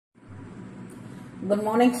Good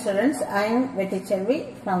morning students. I am Vetti Chelvi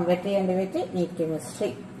from Vetti and Vetti Neat Chemistry.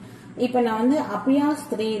 இப்போ நான் வந்து Abhyas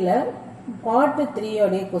 3ல part 3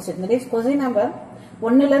 ஓட question. that is question number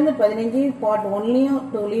 1 ல இருந்து 15 part 1 லயும்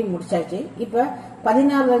 2 லயும் முடிச்சாச்சு. இப்போ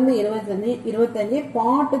 16 ல இருந்து 25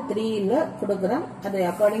 part 3 ல கொடுக்கிறேன். அது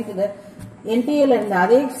according to the NTA ல இருந்த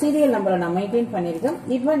அதே serial number நான் மெயின்टेन பண்ணிருக்கேன்.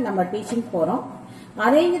 இப்போ நம்ம டீச்சிங் போறோம்.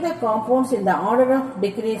 Arrange the compounds in the order of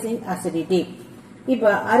decreasing acidity. இப்ப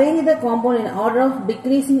arrange the compound in order of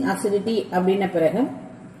decreasing acidity அப்படின பிறகு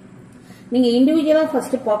நீங்க இண்டிவிஜுவலா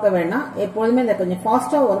ஃபர்ஸ்ட் பார்க்க வேண்டாம். எப்பவுமே இந்த கொஞ்சம்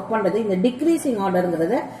ஃபாஸ்டா வர்க் பண்றது இந்த டிக்ரீசிங்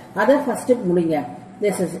ஆர்டர்ங்கறத அத ஃபர்ஸ்ட் முடிங்க.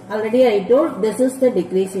 this is already I told this is the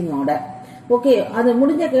decreasing order. Okay, அது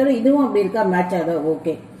முடிஞ்ச கேடு இதுவும் அப்படி இருக்கா மேட்ச் ஆகுது.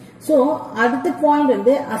 ஓகே, சோ அடுத்த பாயிண்ட்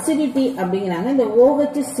வந்து அசிடிட்டி அப்படிங்கறாங்க. இந்த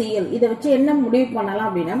OHCl இத வச்சு என்ன முடிவு பண்ணலாம்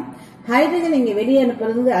அப்படினா ஹைட்ரஜன் இங்க வெளியே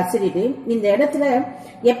அனுப்புறது அசிடிட்டி. இந்த இடத்துல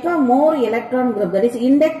எப்ப மோர் electron group that is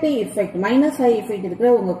inductive effect minus high effect இருக்கிற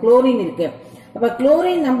உங்க குளோரின் இருக்கு. அப்ப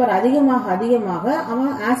குளோரின் நம்பர் அதிகமாக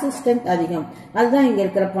அவன் ஆசிட் ஸ்ட்ரென்த் அதிகம். அதுதான் இங்க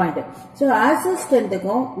இருக்கிற point. So acid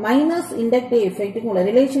ஸ்ட்ரென்த்துக்கும் minus inductive எஃபெக்ட்டுக்கும் உள்ள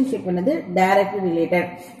ரிலேஷன்ஷிப் என்னது டைரக்ட்லி ரிலேட்டட்.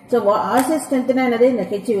 சோ ஆசிட் ஸ்ட்ரென்த்னா என்னது இந்த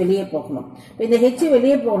H வெளியே போகணும். இந்த H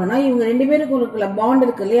வெளியே போகணும்னா இவங்க ரெண்டு பேருக்கு உள்ள பாண்ட்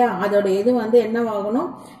இருக்கு இல்லையா, அதோட இது வந்து என்னவாகணும்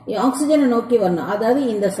ஆக்சிஜனை நோக்கி வரணும், அதாவது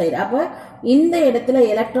இந்த சைடு. அப்ப இந்த இடத்துல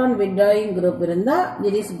எலக்ட்ரான் வித்ட்ராயிங் குரூப் இருந்தா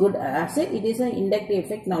it is good acid, it is inductive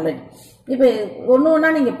effect knowledge. இப்ப ஒன்னா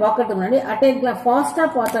நீங்க பாக்கிறதுக்கு முன்னாடி அட்டை ஃபாஸ்டா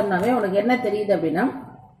பார்த்தோம்னாவே உனக்கு என்ன தெரியுது அப்படின்னா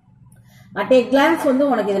அட் ஏ கிளான்ஸ் வந்து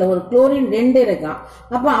உனக்கு இதுல ஒரு குளோரின் 2 இருக்கான்.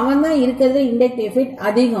 அப்ப அவன் தான் இருக்கிறது இண்டக்டிவ் எஃபெக்ட்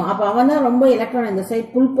அதிகம். அப்ப அவன் தான் ரொம்ப எலக்ட்ரான் இந்த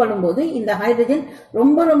சைட் புல் பண்ணும்போது இந்த ஹைட்ரஜன்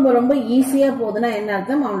ரொம்ப ரொம்ப ரொம்ப ஈஸியா போகுதுன்னா என்ன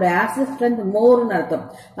அர்த்தம், அவனோட ஆசிட் ஸ்ட்ரென்த் மோர்னு அர்த்தம்.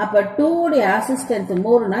 அப்ப 2 உடைய ஆசிட் ஸ்ட்ரென்த்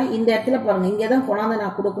மோர்னா இந்த இடத்துல பாருங்க, இங்கதான் கொண்டாந்து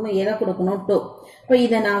நான் கொடுக்கணும், எதை கொடுக்கணும் 2. இப்ப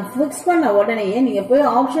இதை நான் பிக்ஸ் பண்ண உடனேயே நீங்க போய்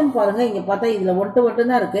ஆப்ஷன் பாருங்க, இங்க பார்த்தா இதுல ஒட்டு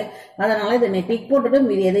தான் இருக்கு. அதனால இதை நீ டிக் போட்டுட்டு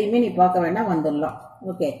மீது எதையுமே நீ பார்க்க வேண்டாம், வந்துடலாம்.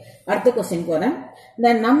 ஓகே, அடுத்த क्वेश्चन போறேன்.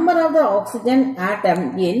 The number of the oxygen atom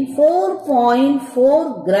in 4.4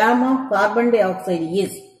 gram of carbon dioxide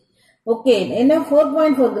is. Okay, என்ன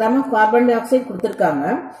 4.4 gram of carbon dioxide கொடுத்திருக்காங்க.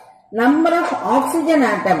 நம்பர் ஆஃப் ஆக்சிஜன்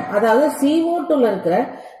ஆட்டம், அதாவது CO2ல இருக்கிற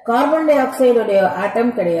கார்பன் டை ஆக்சைடு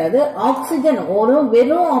ஆட்டம் கிடையாது, ஆக்சிஜன்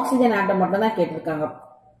வெறும் ஆக்சிஜன் ஆட்டம் மட்டும் தான் கேட்டிருக்காங்க.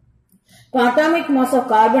 Atomic mass of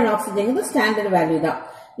carbon oxygen standard value தான்.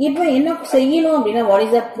 இப்ப என்ன செய்யணும் அப்படின்னா வாட்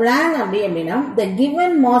இஸ் த பிளான் அப்படின்னா the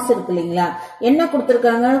given mass இருக்கு இல்லீங்களா, என்ன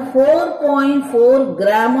கொடுத்திருக்காங்க 4.4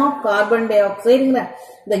 gram of carbon dioxide.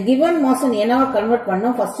 the given mass என்னவா கன்வெர்ட்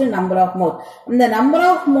பண்ணனும், ஃபர்ஸ்ட் நம்பர் ஆஃப் மோல். இந்த நம்பர்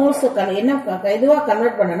ஆஃப் மோல்ஸ் என்ன இதுவா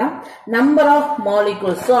கன்வெர்ட் பண்ணனா நம்பர் ஆஃப்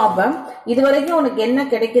மாலிகூல்ஸ். சோ அப்ப இதுவரைக்கும் உனக்கு என்ன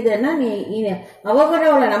கிடைக்குதுன்னா நீ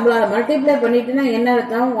அவகடாவோட நம்மளால மல்டிப்ளை பண்ணிட்டீனா என்ன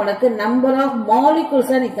அர்த்தம், உனக்கு நம்பர் ஆஃப்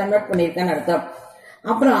மாலிகூல்ஸா நீ கன்வெர்ட் பண்ணிருக்கன்னு அர்த்தம்.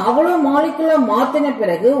 அப்புறம் அவ்வளவு மாலிகுலா மாத்தின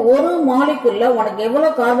பிறகு ஒரு மாலிகுல்ல உனக்கு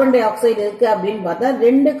எவ்வளவு கார்பன் டை ஆக்சைடு இருக்கு அப்படின்னு பார்த்தா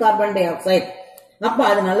 2 கார்பன் டை ஆக்சைடு. அப்ப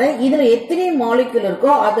அதனால இதுல எத்தனை மாலிகுல்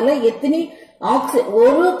இருக்கோ அதுல எத்தனை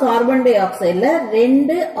ஒரு கார்பன் டை ஆக்சைடுல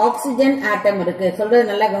 2 ஆக்சிஜன் ஆட்டம் இருக்கு. சொல்றது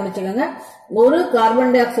நல்லா கவனிச்சுக்கோங்க, ஒரு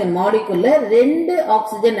கார்பன் டை ஆக்சைடு மாலிகுல்ல 2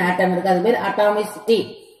 ஆக்சிஜன் ஆட்டம் இருக்கு, அது பேர் அட்டாமிசிட்டி.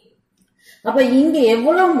 அப்ப இங்க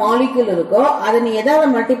எவ்வளவு மாலிகுல் இருக்கோ அதை நீ எதால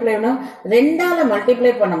மல்டிப்ளை பண்ணணும், 2ஆல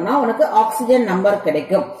மல்டிப்ளை பண்ணோம்னா உனக்கு ஆக்சிஜன் நம்பர்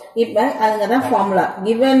கிடைக்கும். இப்ப அதுங்கதான் formula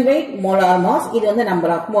given wait molar mass, இது வந்து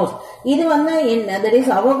நம்பர் ஆஃப் மோல்ஸ். இது வந்து தட்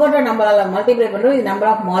இஸ் அவகோட்ரோ நம்பரால மல்டிப்ளை பண்றோம், இது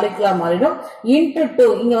நம்பர் ஆஃப் மாலிகுலா மாறிடும் இன்டு 2.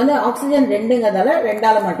 இங்க வந்து ஆக்சிஜன் 2ங்கறதால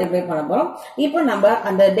 2ஆல மல்டிப்ளை பண்ண போறோம். இப்ப நம்ம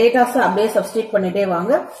அந்த டேட்டாஸ் அப்படியே சப்ஸ்டிட்யூட் பண்ணிட்டே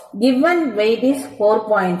வாங்க. Given wait is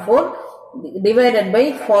 4.4 divided by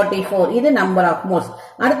 44, இது நம்பர் ஆஃப் மோல்ஸ்.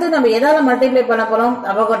 அடுத்து நம்ம எதால மல்டிப்ளை பண்ண போறோம்,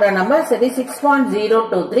 அவகோட்ரோ நம்பர் சரி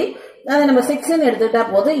 6.023, அதை நம்ம 6 ன்னு எடுத்துட்டா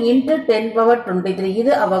போது இன்டு 10^23,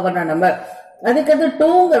 இது அவகோட்ரோ நம்பர். அதுக்கடுத்து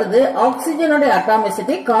 2ங்கிறது ஆக்சிஜனோட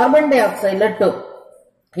அட்டாமிசிட்டி, கார்பன் டை ஆக்சைடுல 2,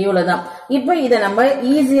 இவ்வளவுதான். இப்ப இத நம்ம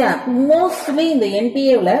ஈஸியா மோஸ்ட்லி இந்த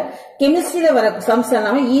NTA கெமிஸ்ட்ரியில வர சம்ஸ்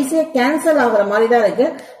எல்லாமே ஈஸியா கேன்சல் ஆகுற மாதிரி தான் இருக்கு.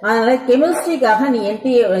 அதனால கெமிஸ்ட்ரிக்காக நீ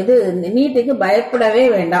NTA இது நீட்டுக்கு பயப்படவே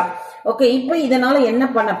வேண்டாம். ஓகே, இப்ப இதனால என்ன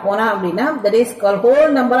பண்ண போனா அப்படின்னா தட் இஸ் கால்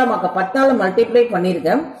ஹோல் நம்பரா 10ஆல மல்டிப்ளை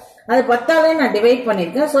பண்ணிருக்கேன், அது 10ஆல நான் டிவைட்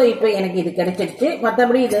பண்ணிருக்கேன். சோ இப்ப எனக்கு இது கிடைச்சிருச்சு.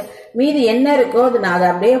 மற்றபடி இது மீதி என்ன இருக்கோ அது நான் அதை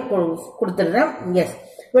அப்படியே கொடுத்துடுறேன். எஸ்,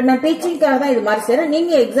 இப்ப நான் டீச்சிங்காக தான் இது மாதிரி செய்யறேன்.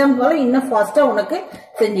 நீங்க எக்ஸாம்பிள் இன்னும் ஃபாஸ்டா உனக்கு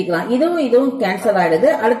செஞ்சுக்கலாம். இதுவும் கேன்சல் ஆயிடுது.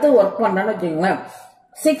 அடுத்து ஒர்க் பண்றோம்னு வச்சுக்கோங்களேன்,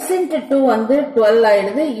 6 into 2 வந்து 12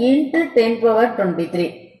 ஆயிடுது இன்டு 10^23.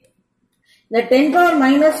 இந்த 10 power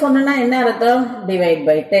minus 1 என்ன அர்த்தம்? divide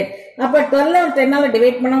by 10. அப்ப 12 10ஆல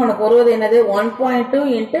டிவைட் பண்ணா உனக்கு வருவது என்னது? 1.2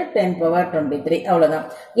 into 10 power 23. அவ்வளவுதான்.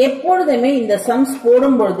 எப்பொழுதுமே இந்த சம்ஸ்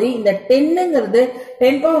போடும்போது இந்த 10ங்கிறது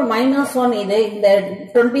 10 power minus 1 இது இந்த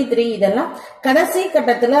 23 இதெல்லாம் கடைசி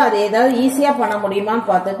கட்டத்துல அது ஏதாவது ஈஸியா பண்ண முடியுமான்னு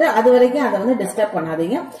பார்த்துட்டு அது வரைக்கும் அதை வந்து டிஸ்டர்ப்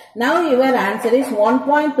பண்ணாதீங்க. Now your answer is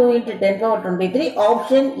 1.2 into 10 power 23.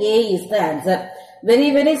 Option A is the answer. Very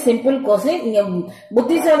very simple question. இங்க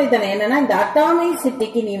புத்திசாலித்தனம் என்னன்னா இந்த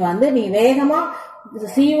அட்டாமிசிட்டிக்கு நீ வேகமா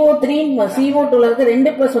CO3 CO2ல இருக்கு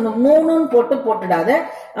 2+1 3ன்னு போட்டுடாத.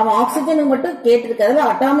 அவன் ஆக்சிஜனுக்கு மட்டும் கேட்டிருக்கிறதுல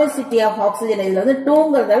அட்டாமிசிட்டி ஆஃப் ஆக்சிஜன் இதுல வந்து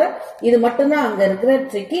 2ங்கிறதால இது மட்டும் தான் அங்க இருக்கிற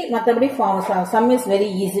ட்ரிக்கி. மற்றபடி some is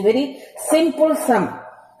very easy, very simple some.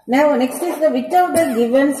 Now next is the which of the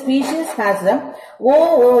given species has the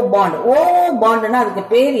OO bond. OO bondனா அதுக்கு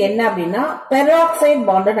பேர் என்ன அப்படின்னா பெராக்சைடு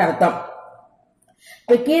பாண்ட்னு அர்த்தம்.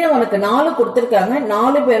 இப்ப கீழே உனக்கு 4 கொடுத்திருக்காங்க.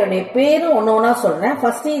 4 பேருடைய பேரும் ஒன்னா சொல்றேன்.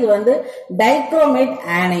 ஃபர்ஸ்ட் இது வந்து டைக்ரோமேட்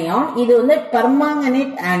ஆனியான், இது வந்து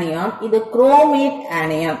பெர்மாங்கனேட் ஆனியான், இது குரோமேட்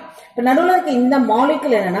ஆனியான். இப்ப நடுவில் இருக்க இந்த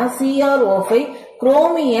மாலிகுல் என்னன்னா CrO5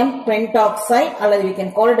 குரோமியம் பென்டாக்சைடு அல்லது we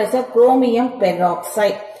can call it as a chromium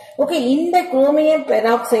peroxide. Okay, இந்த குரோமியம்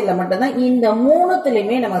பெராக்சைடுல மட்டும்தான் இந்த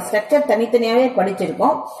மூணுத்திலுமே நம்ம ஸ்ட்ரக்சர் தனித்தனியாவே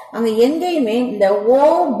படிச்சிருக்கோம். அங்க எங்கேயுமே இந்த O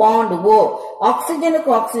பாண்ட் O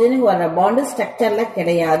ஆக்சிஜனுக்கு ஆக்சிஜனுக்கு வர்ற பாண்ட் ஸ்ட்ரக்சர்ல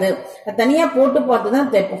கிடையாது. தனியா போட்டு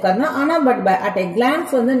பார்த்துதான் தெப்புக்கணும். ஆனா பட் அட் எ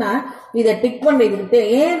கிளான்ஸ் வந்து நான் இதை டிக் பண்ணிட்டு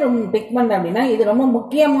ஏன் டிக் பண்ண அப்படின்னா இது ரொம்ப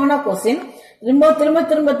முக்கியமான கொஸ்டின்.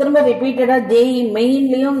 திரும்ப ரிப்பீட்டடா ஜேஇ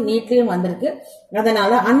மெயின்லயும் நீட்லயும் வந்திருக்கு.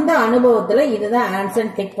 அதனால அந்த அனுபவத்துல இதுதான்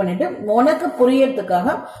ஆன்சர் டிக் பண்ணிட்டு உனக்கு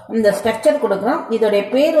புரியறதுக்காக இந்த ஸ்ட்ரக்சர் கொடுக்குறோம். இதோடைய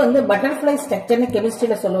பேர் வந்து பட்டர்ஃபிளை ஸ்ட்ரக்சர்னு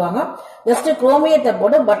கெமிஸ்ட்ரியில சொல்லுவாங்க. ஜஸ்ட் குரோமியத்தை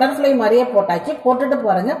போட்டு பட்டர்ஃபிளை மாதிரியே போட்டாச்சு. போட்டுட்டு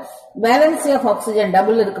பாருங்க வேலன்சி ஆஃப் ஆக்சிஜன்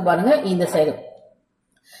டபுள் இருக்கு பாருங்க இந்த சைடு.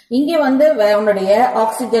 இங்க வந்து உன்னுடைய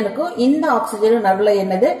ஆக்சிஜனுக்கும் இந்த ஆக்சிஜனும் நடுவில்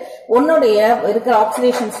என்னது உன்னுடைய இருக்கிற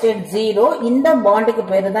ஆக்சிடேஷன் ஸ்டேட் 0. இந்த பாண்டுக்கு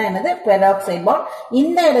பேரு தான் என்னது பெராக்சைடு பாண்ட்.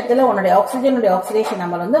 இந்த இடத்துல உன்னுடைய ஆக்சிஜனுடைய ஆக்சிடேஷன்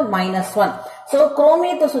நம்பர் வந்து -1. சோ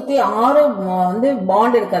குரோமியத்தை சுத்தி 6 வந்து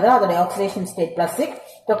பாண்ட் இருக்கிறதா அதோட ஆக்சிடேஷன் ஸ்டேட் +6.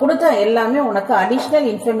 இப்ப கொடுத்த எல்லாமே உனக்கு அடிஷனல்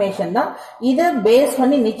இன்ஃபர்மேஷன் தான். இதை பேஸ்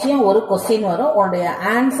பண்ணி நிச்சயம் ஒரு கொஸ்டின் வரும். உன்னுடைய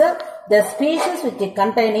answer the species which is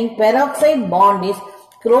containing peroxide bond is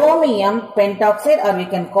chromium pentoxide or we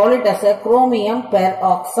can call it as a chromium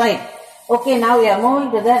peroxide. Okay, now we are moving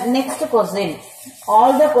to the next question.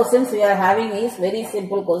 All the questions we are having is very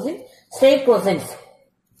simple questions, straight questions.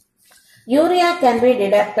 Urea can be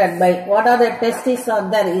detected by what are the tests are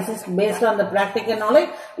there? This is based on the practical knowledge.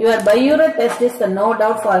 Your biuret test is the no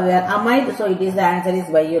doubt for your amide, so it is the answer is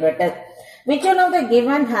biuret test. Which one of the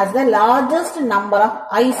given has the largest number of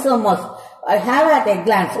isomers? I have at a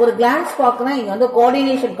glance. ஒரு glance பார்க்கணும். இங்க வந்து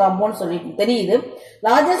coordination compound சொல்லிட்டு தெரியுது.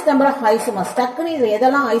 largest number of isomers. டக்குனு இது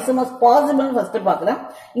எதெல்லாம் isomers possible first பார்க்கலாம்.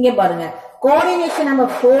 இங்க பாருங்க கோஆர்டினேஷன்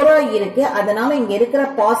நம்பர் 4 இருக்கு. அதனால இங்க இருக்கிற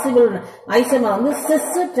பாசிபிள் ஐசோமர் வந்து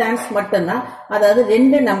சிஸ் டிரான்ஸ் மட்டும்தான். அதாவது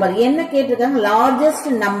 2 நம்பர் என்ன கேட்டிருக்காங்க, லார்ஜஸ்ட்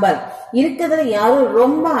நம்பர் இருக்கிறதுல யாரும்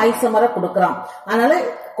ரொம்ப ஐசோமரை கொடுக்கறான். அதனால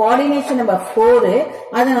கோஆர்டினேஷன் நம்பர் 4,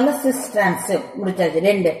 அதனால சிஸ் டிரான்ஸ் முடிச்சாச்சு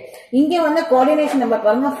 2. இங்க வந்து கோஆர்டினேஷன் நம்பர்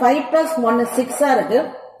பாருங்க 5+1 6 இருக்கு.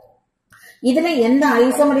 இதுல எந்த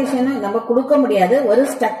ஐசோமரேஷனும் நம்ம கொடுக்க முடியாது, ஒரு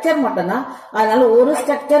ஸ்ட்ரக்சர் மட்டும்தான். அதனால ஒரு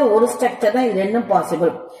ஸ்ட்ரக்சர் தான் இது ரெண்டும்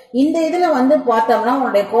பாசிபிள். இந்த இதுல வந்து பார்த்தோம்னா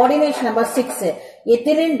உங்களுடைய coordination number 6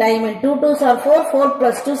 ethylene diamond 2 2s are 4 4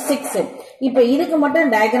 + 2 6. இப்ப இதுக்கு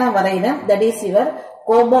மட்டும் diagram வரையிறேன். That is your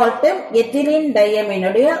cobalt ethylene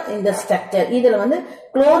டையமினுடைய இந்த ஸ்ட்ரக்சர். இதுல வந்து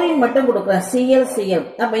குளோரின் மட்டும் கொடுக்குறேன் Cl.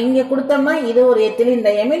 அப்ப இங்க கொடுத்தோம்னா இது ஒரு எத்திலின்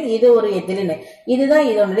டையமின், இது ஒரு எத்திலின். இதுதான்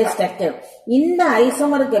இதனுடைய ஸ்ட்ரக்சர். இந்த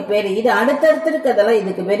ஐசோமருக்கு பேரு இது அடுத்தடுத்து இருக்கிறதெல்லாம்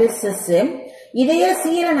இதுக்கு பேரு சிஸ். இதையே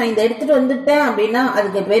சீர நான் இந்த எடுத்துட்டு வந்துட்டேன் அப்படின்னா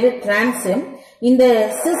அதுக்கு பேரு டிரான்ஸ். இந்த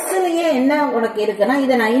சிஸ்லயே என்ன உனக்கு இருக்குன்னா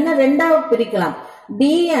இதை நான் இன்னும் 2ஆ பிரிக்கலாம், D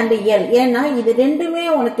and L. ஏன்னா இது ரெண்டுமே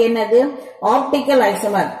உனக்கு என்னது optical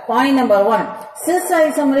isomer. Point number 1, sis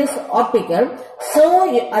isomer is optical. So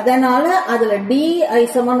அதனால அதுல D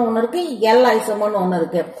ஐசோமர் ஒன்னு இருக்கு, L ஐசோமர் ஒன்னு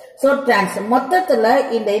இருக்கு. சோ டிரான்ஸ் மொத்தத்துல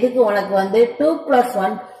இந்த இதுக்கு உனக்கு வந்து 2 +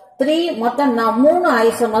 1 3 மொத்தம் 3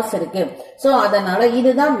 ஐசோமர்ஸ் இருக்கு. சோ அதனால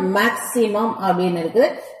இதுதான் மேக்சிமம் அப்படின்னு இருக்கு.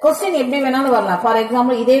 கொஸ்டின் எப்படி வேணாலும் வரலாம். ஃபார்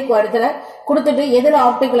எக்ஸாம்பிள் இதே இடத்துல கொடுத்துட்டு எதுல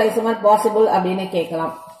ஆப்டிக்கல் ஐசோமர் பாசிபிள் அப்படின்னு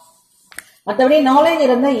கேட்கலாம். மற்றபடி நாலேஜ்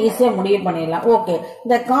இருந்தா ஈஸியா முடிவு பண்ணிடலாம். ஓகே,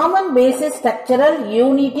 இந்த common basis structural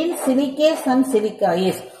unit in silicates and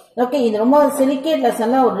சிலிகாயிஸ். Okay, இது ரொம்ப சிலிகேட்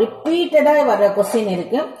லெசன்ல ஒரு ரிப்பீட்டடா வர கொஸ்டின்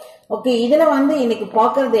இருக்கு. ஓகே, இதுல வந்து இன்னைக்கு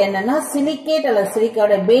பாக்குறது என்னன்னா சிலிகேட் அல்லது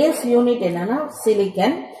சிலிக்காவோட பேஸ் யூனிட் என்னன்னா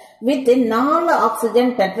சிலிக்கன். with 4 ஆக்சிஜன்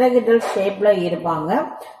டெட்ராஹெட்ரல் ஷேப்ல இருப்பாங்க.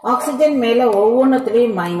 ஆக்சிஜன் மேல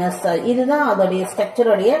ஒவ்வொன்றுத்திலையும் மைனஸ். இதுதான் அதோடைய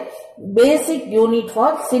ஸ்ட்ரக்சருடைய பேசிக் யூனிட்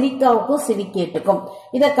ஃபார் சிலிக்காவுக்கும் சிலிக்கேட்டுக்கும்.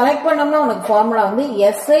 இதை கலெக்ட் பண்ணோம்னா உனக்கு ஃபார்முலா வந்து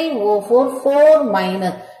SiO4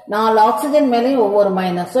 4 4 ஆக்சிஜன் மேலேயும் ஒவ்வொரு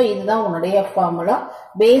மைனஸ். இதுதான் உன்னுடைய formula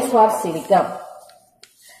base for silica.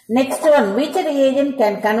 Next one, which reagent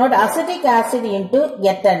can convert acetic acid into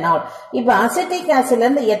ethanol? இப்ப acetic acid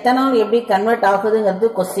இருந்து ethanol எப்படி கன்வெர்ட் ஆகுதுங்கிறது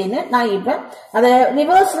क्वेश्चन. நான் இப்ப அத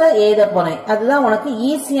ரிவர்ஸ்ல எழுத போறேன். அதுதான் உனக்கு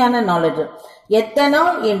ஈஸியான நாலேஜ். ethanol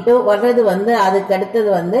into வர்றது வந்து அதுக்கு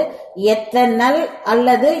அடுத்தது வந்து ethanol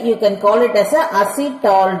அல்லது you can call it as a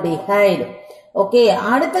acetaldehyde. Okay,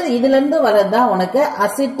 அடுத்தது இதுல இருந்து வரதுதான் உனக்கு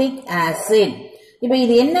அசிட்டிக் ஆசிட். இப்ப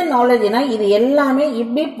இது என்ன நாலேஜ்னா இது எல்லாமே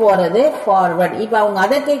இப்படி போறது ஃபார்வர்ட். இப்ப அவங்க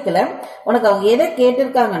அதை கேட்கல, உனக்கு அவங்க எதை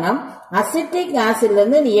கேட்டிருக்காங்கன்னா அசிட்டிக் ஆசிட்ல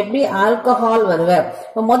இருந்து நீ எப்படி ஆல்கஹால் வருவ.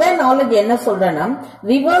 இப்ப முதல் நாலேஜ் என்ன சொல்றேன்னா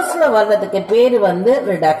ரிவர்ஸ்ல வர்றதுக்கு பேரு வந்து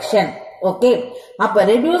ரிடக்ஷன். ஓகே, அப்ப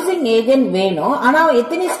ரெடியூசிங் ஏஜென்ட் வேணும். ஆனா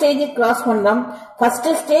எத்தனை ஸ்டேஜ் கிராஸ் பண்றான்? First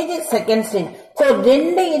stage, second stage. So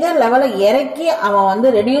 2 இத லெவல இறக்கி அவன் வந்து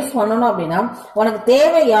ரெடியூஸ் பண்ணணும் அப்படின்னா உனக்கு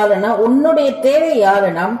தேவை யாருன்னா உன்னுடைய தேவை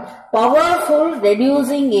யாருன்னா பவர்ஃபுல்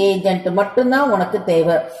ரெடியூசிங் ஏஜென்ட் மட்டும்தான் உனக்கு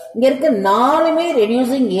தேவை. இங்க இருக்க 4மே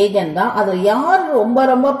ரெடியூசிங் ஏஜென்ட் தான். அது யார் ரொம்ப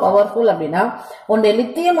ரொம்ப பவர்ஃபுல் அப்படின்னா உன்னுடைய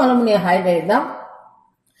லித்தியம் அலுமினியம் ஹைட்ரைடு தான்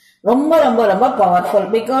ரொம்ப ரொம்ப ரொம்ப பவர்ஃபுல்.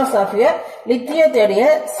 பிகாஸ் ஆஃப் யர் லித்தியத்துடைய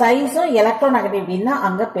சைஸும் எலக்ட்ரோநெகட்டிவிட்டி தான்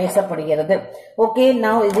அங்க பேசப்படுகிறது. Okay,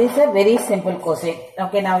 now this is a very simple question.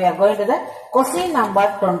 Okay, now we are going to the question number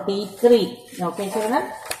 23. Okay children,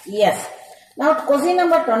 yes. Now question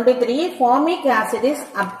number 23, formic acid is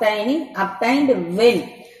obtained when?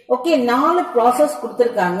 Okay, 4 process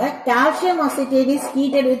கொடுத்திருக்காங்க. calcium acetate is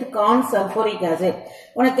heated with corn sulfuric acid.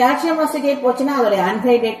 உனக்கு calcium acetate போச்சுன்னா அதோட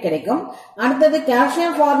anhydride கிடைக்கும். அடுத்தது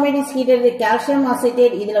calcium formate is heated with calcium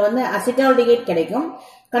acetate, இதுல வந்து acetaldehyde கிடைக்கும்.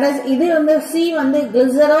 இது வந்து C வந்து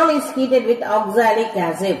glycerol is heated with oxalic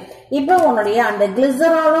acid. இப்போ உன்னுடைய அந்த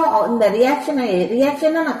glycerolம் இந்த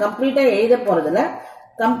ரியாக்ஷனை நான் கம்ப்ளீட்டா எழுத போறதுல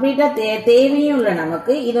கம்ப்ளீட்டா தேவையும் இல்லை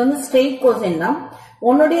நமக்கு. இது வந்து ஸ்ட்ரெயிட் கொஸ்டின் தான்.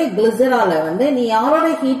 உன்னுடைய கிளிசரால வந்து நீ யாரோட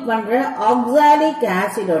ஹீட் பண்ற ஆக்சாலிக்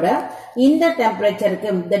ஆசிடோட இந்த டெம்பரேச்சருக்கு,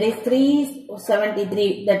 that is 373,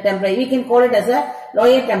 the temperature we can call it as a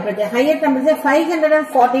lower temperature. Higher temperature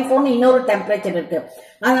 544 இன்னொரு டெம்பரேச்சர் இருக்கு.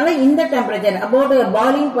 அதனால இந்த temperature about a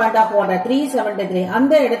boiling point of water 373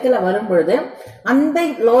 அந்த இடத்துல வரும்பொழுது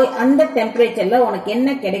அந்த டெம்பரேச்சர்ல உனக்கு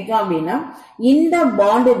என்ன கிடைக்கும் அப்படின்னா இந்த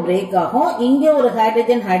பாண்ட் பிரேக் ஆகும். இங்க ஒரு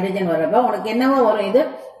ஹைட்ரஜன் வரப்ப உனக்கு என்னவா வரும்? இது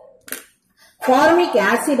formic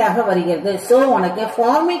acid ஆக வருகிறது. So உனக்கு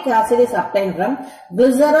formic acid is obtained from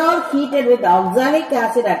glycerol heated with oxalic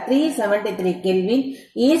acid at 373 Kelvin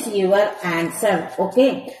is your answer. Okay,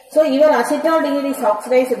 so your acetaldehyde is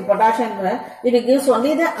oxidized with potassium, it gives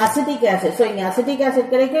only the acetic acid. So இங்க acetic acid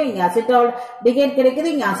கிடைக்கும், இங்க acetaldehyde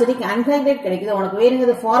கிடைக்குது, இங்க acetic anhydride கிடைக்குது. உனக்கு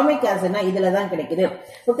வேணுங்கிறது formic acidனா இதுல தான் கிடைக்குது.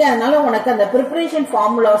 ஓகே, அதனால உனக்கு அந்த preparation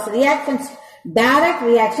formulas, reactions, direct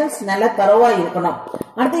reactions நல்ல தரவா இருக்கணும்.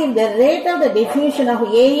 அடுத்து if the rate of the diffusion of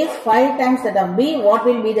A is 5 times that of B, what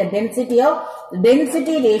will be the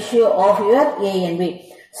density ratio of your A and B?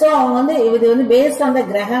 So அவங்க வந்து இது வந்து based on the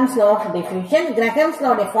Graham's law of diffusion. Graham's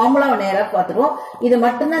law உடைய ஃபார்முலாவை நேரா பார்த்துருவோம். இது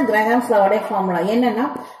மட்டும்தான் Graham's law உடைய ஃபார்முலா. என்னன்னா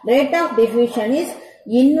rate of diffusion is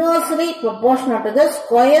inversely proportional to the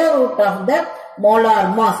square root of the molar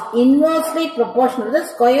mass. Inversely proportional to the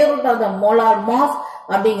square root of the molar mass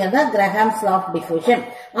அப்படிங்கறத Graham's law of diffusion.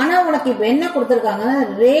 ஆனா உனக்கு இப்ப என்ன கொடுத்திருக்காங்கன்னா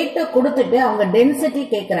rate கொடுத்துட்டு அவங்க density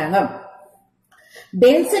கேக்குறாங்க.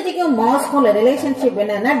 டென்சிட்டிக்கும் மாஸ்க்கும் relationship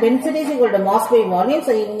என்னன்னா density is equal to mass by volume.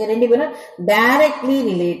 So இவங்க ரெண்டு பேரும் டைரக்ட்லி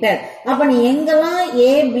ரிலேட்டட். அப்ப நீ எங்கெல்லாம்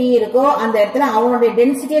A B இருக்கோ அந்த இடத்துல அவனுடைய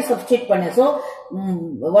டென்சிட்டியை சப்ஸ்டிட்யூட் பண்ணு. So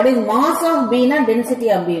what is mass of B na density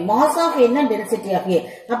of B, mass of A na density of A.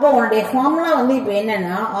 அப்ப உன்னுடைய ஃபார்முலா வந்து இப்போ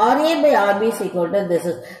என்னன்னா RA by RB is equal to this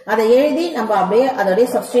is. அதை எழுதி நம்ம அப்படியே அதோட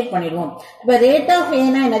சப்ஸ்டிட்யூட் பண்ணிடுவோம். இப்ப ரேட் ஆஃப் A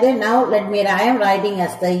னா என்னது? now let me I am writing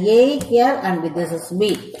as the A here and this is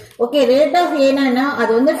B. okay, rate of A னா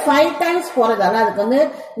அது வந்து 5 times போறதால அதுக்கு வந்து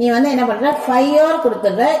நீ வந்து என்ன பண்ற 5R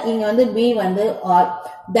கொடுத்துற. இங்க வந்து B வந்து R,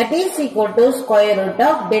 that is equal to square root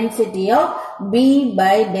of density of B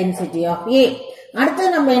by density of A. அடுத்து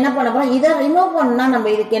நம்ம என்ன பண்ண போறோம்? இத ரிமூவ் பண்ணா நம்ம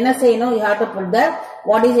இதுக்கு என்ன செய்யணும்? you have to put the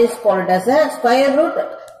what is this called as a square root.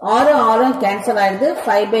 R cancel ஆயிடுது.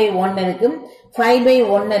 5 by 1 இருக்கு, 5 by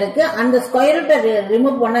 1 இருக்கு. அந்த ஸ்கொயர் ரூட்டை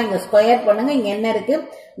ரிமூவ் பண்ணா இங்க ஸ்கொயர் பண்ணுங்க. இங்க என்ன இருக்கு?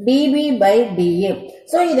 dB by dA.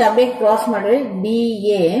 சோ இது அப்படியே கிராஸ் பண்ணி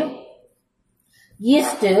dA is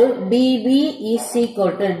to dB is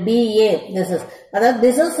equal to dA. This is அதாவது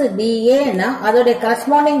this is dA னா அதோட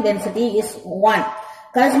corresponding density is 1.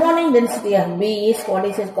 Corresponding density of B is what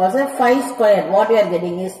is called as 5 square. What we are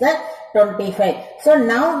getting is the 25. So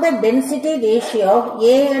now the density ratio of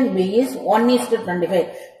A and B is 1:25.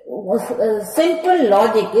 Simple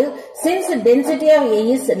logic is, since density of A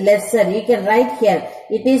is lesser, you can write here,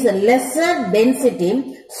 it is lesser density,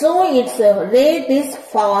 so its rate is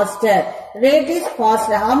faster. Rate is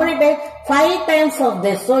faster. How many times? 5 times of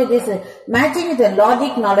this. So it is matching with the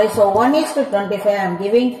logic knowledge. So 1:25 I am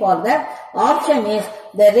giving for the option is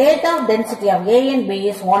the rate of density of A and B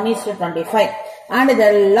is 1:25. And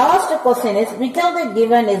the last question is, which of the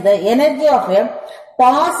given is the energy of a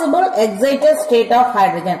possible excited state of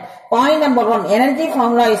hydrogen? Point number 1, energy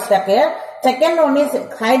formula is stuck here. Second one is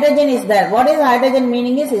hydrogen is there. What is hydrogen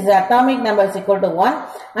meaning is the atomic number is equal to 1.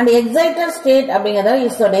 And excited state அப்படிங்கிறது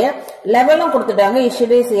is the level கொடுத்துட்டாங்க. Issue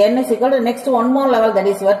is n is equal to next one more level, that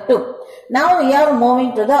is your 2. Now we are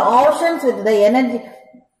moving to the options with the energy.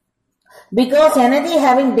 Because energy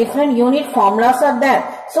having different unit formulas are there.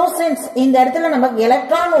 So since இந்த இடத்துல நமக்கு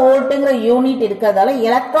electron வோல்ட்ங்கிற unit இருக்கிறதால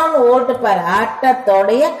electron volt per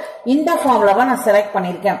ஆட்டத்தோடைய இந்த ஃபார்முலாவை நான் select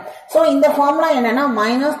பண்ணிருக்கேன். So இந்த formula என்னன்னா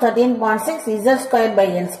 -13.6 z squared by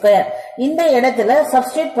n square. இந்த இடத்துல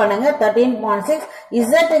சப்ஸ்டிட்யூட் பண்ணுங்க. 13.6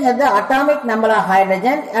 zங்கிறது அட்டாமிக் நம்பர் ஆஃப்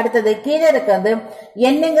ஹைட்ரஜன். அடுத்தது கீழே இருக்கிறது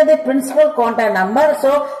nங்கிறது principal quantum number.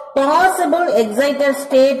 So possible excited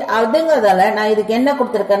state அதுங்கிறதால நான் இதுக்கு என்ன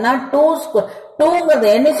கொடுத்திருக்கேன்னா 2ங்கிறது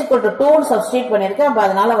n is equal to 2 substitute பண்ணிருக்கேன். அப்ப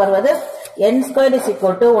அதனால வருவது n squared is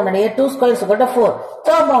equal to உன்னுடைய 2 squared is equal to 4.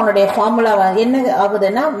 So அப்ப உன்னுடைய ஃபார்முலா என்ன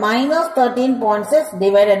ஆகுதுன்னா -13.6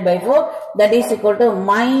 divided by 4, that is equal to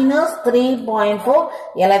 -3.4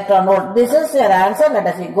 electron volt. This is your answer. Let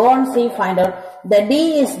us go and see, find out. The D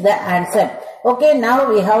is the answer. Okay, now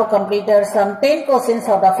we have completed some 10 questions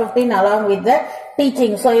out of 15 along with the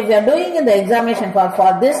teaching. So if you are doing in the examination for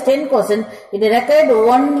this 10 questions, it is required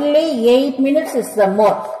only 8 minutes is the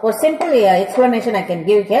more. For simple explanation I can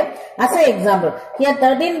give here. As an example, here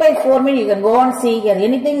 13 by 4 means you can go and see here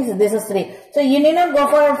anything is, this is 3. So you need not go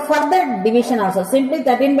for further division also. Simply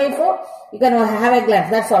 13 by 4 you can have a glance.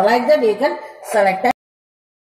 That's all. Like that you can select.